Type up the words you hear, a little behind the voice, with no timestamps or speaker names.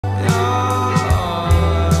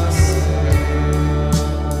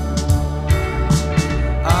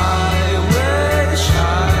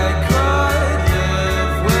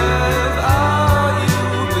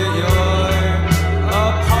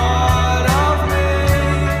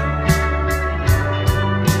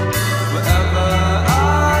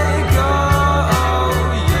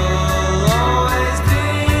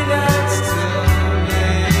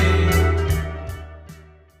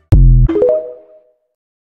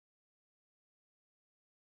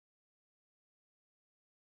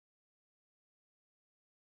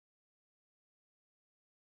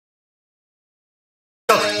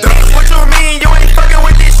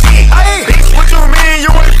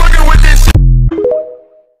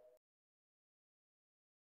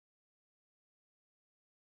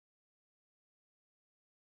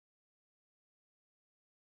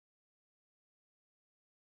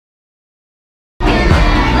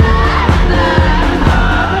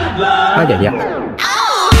快点呀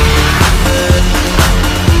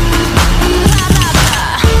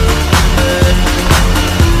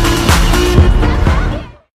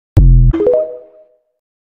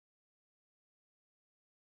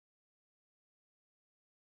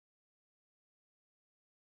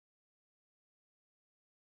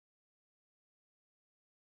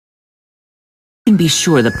！You can be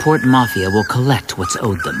sure the Port Mafia will collect what's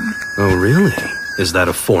owed them. Oh, really? Is that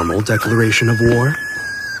a formal declaration of war?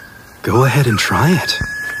 Go ahead and try it,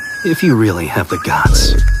 if you really have the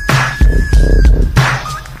guts.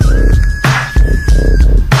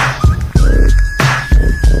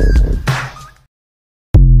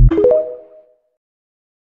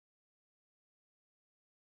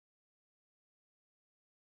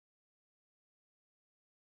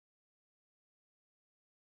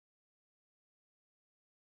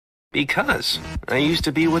 Because I used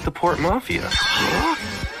to be with the Port Mafia.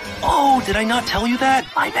 Huh? Oh, did I not tell you that?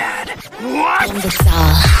 My bad. What?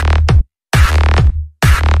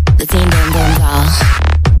 The team boom boom doll.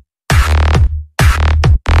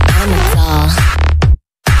 I'm a doll.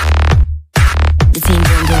 The team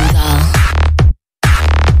boom boom doll.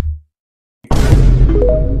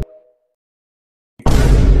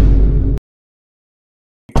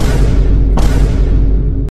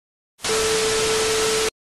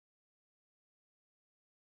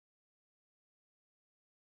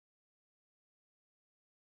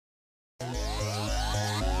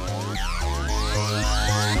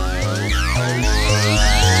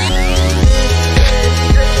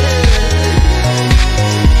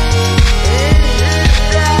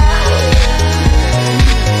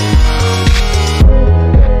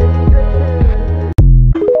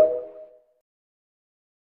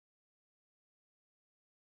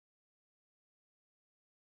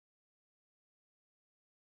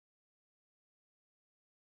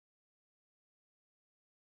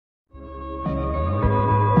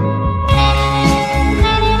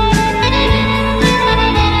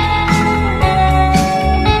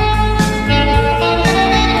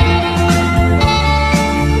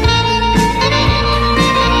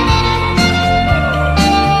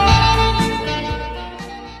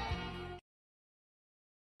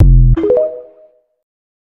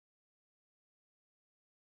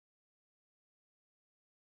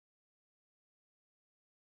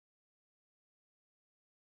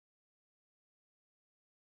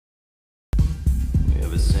 We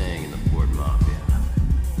have a saying in the Port Mafia.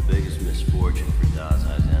 The biggest misfortune for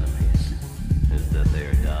Dazai's enemies is that they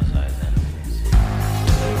are Dazai's enemies.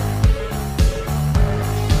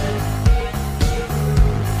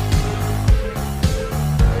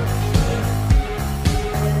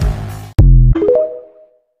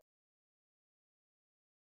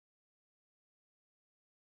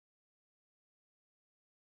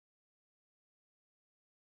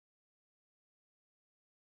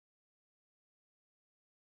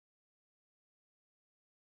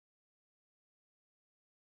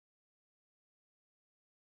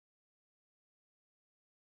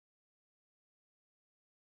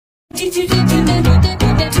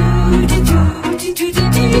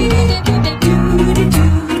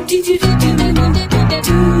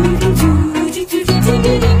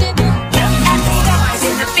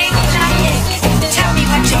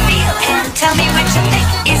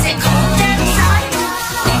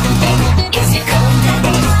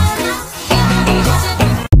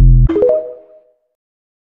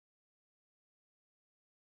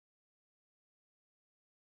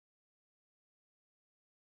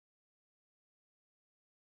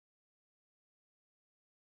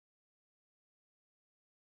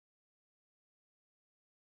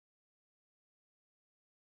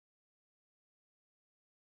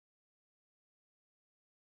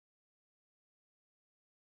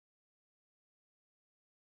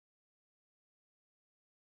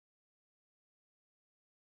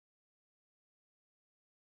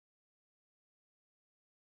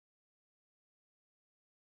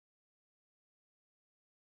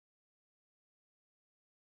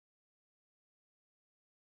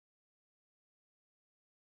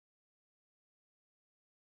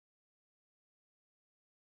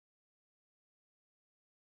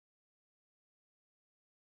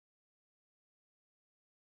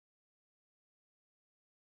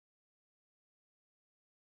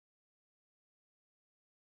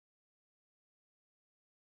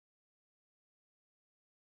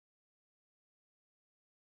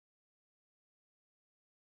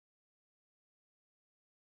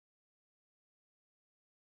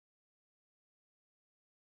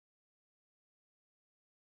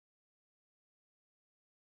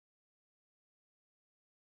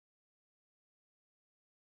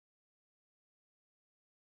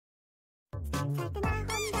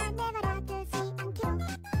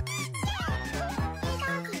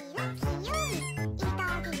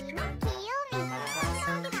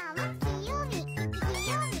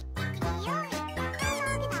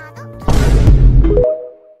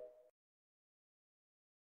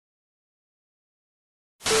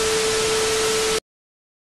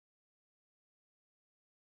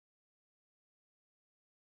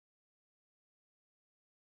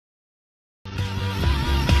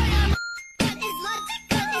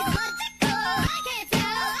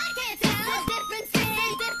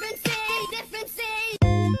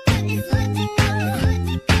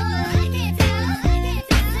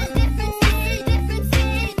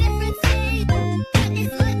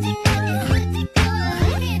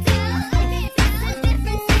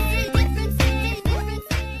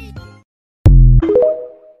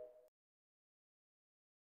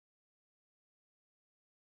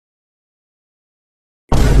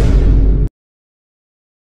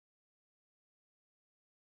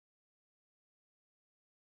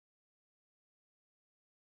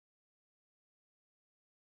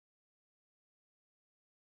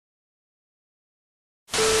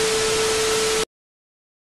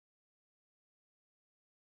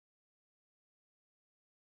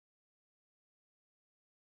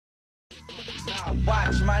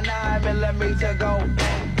 Watch my 9mm go.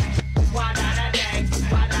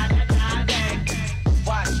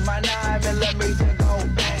 Watch my 9mm go.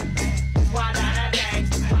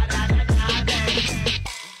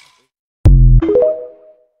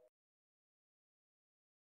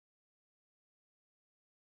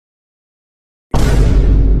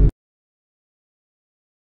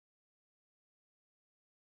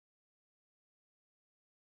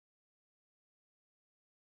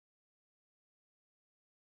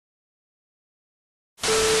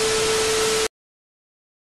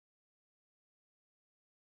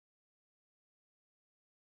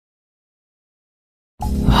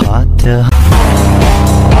 Hot to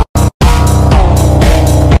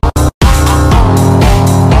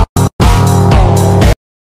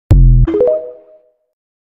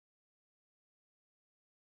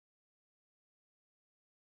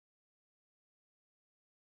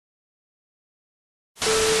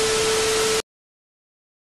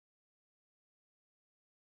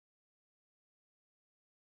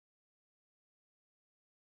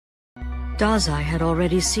Dazai had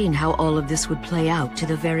already seen how all of this would play out to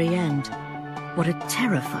the very end. What a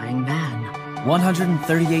terrifying man.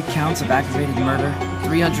 138 counts of aggravated murder,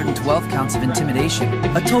 312 counts of intimidation,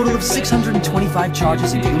 a total of 625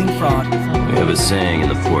 charges including fraud. We have a saying in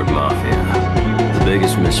the Port Mafia. The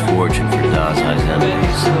biggest misfortune for Dazai's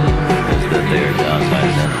enemies is that they are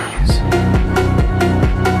Dazai's enemies.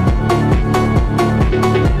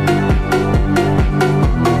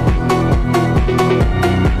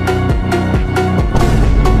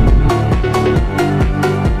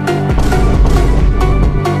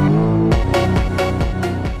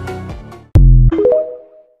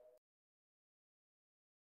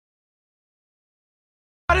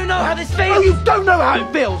 I don't know how this feels! Oh, you don't know how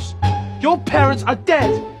it feels! Your parents are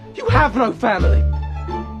dead! You have no family!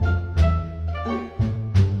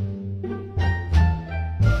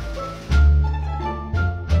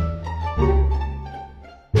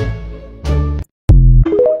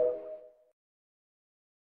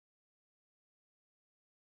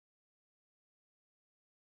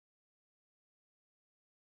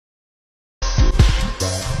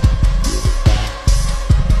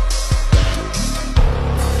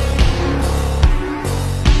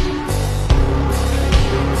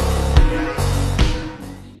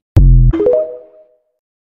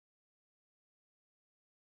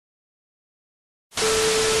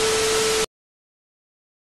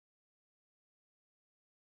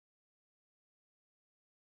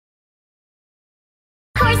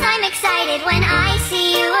 Of course I'm excited when I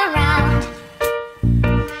see you around,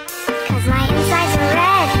 'cause my insides are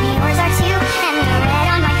red and yours are too, and the red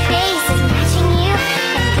on my face is matching you.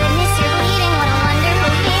 And goodness, you're bleeding, what a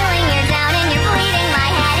wonderful feeling. You're down and you're bleeding, my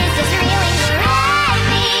head is just reeling. The red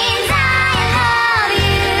means I love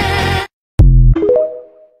you.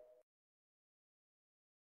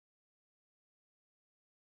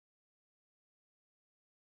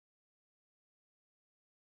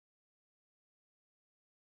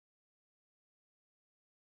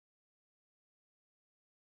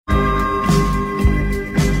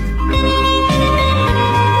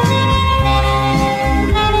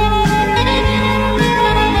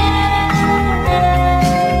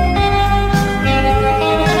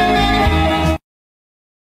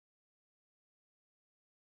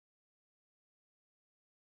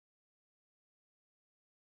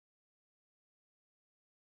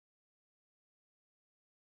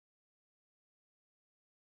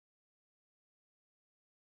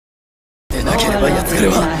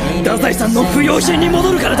 ザイさんの不要品に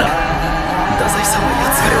戻るからだ。太宰さんはや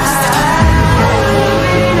つがれを捨てた。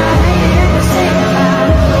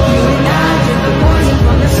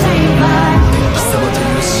貴様とい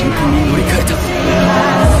う神君に乗り換えた。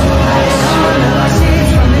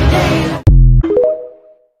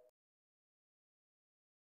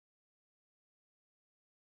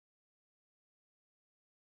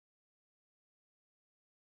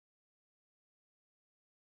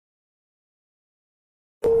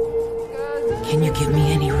Can you give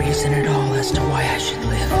me any reason at all as to why I should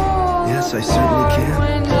live? Yes, I certainly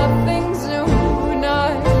can. Nothing's new,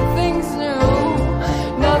 nothing's new,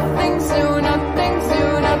 nothing's new, nothing's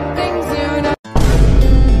new, nothing's new.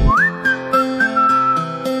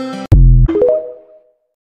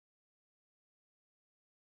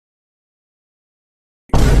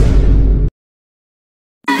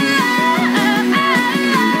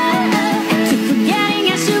 Keep forgetting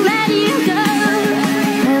I should let you go.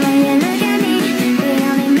 But when you look at me, the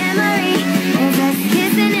only memory is us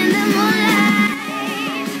kissing in the moonlight.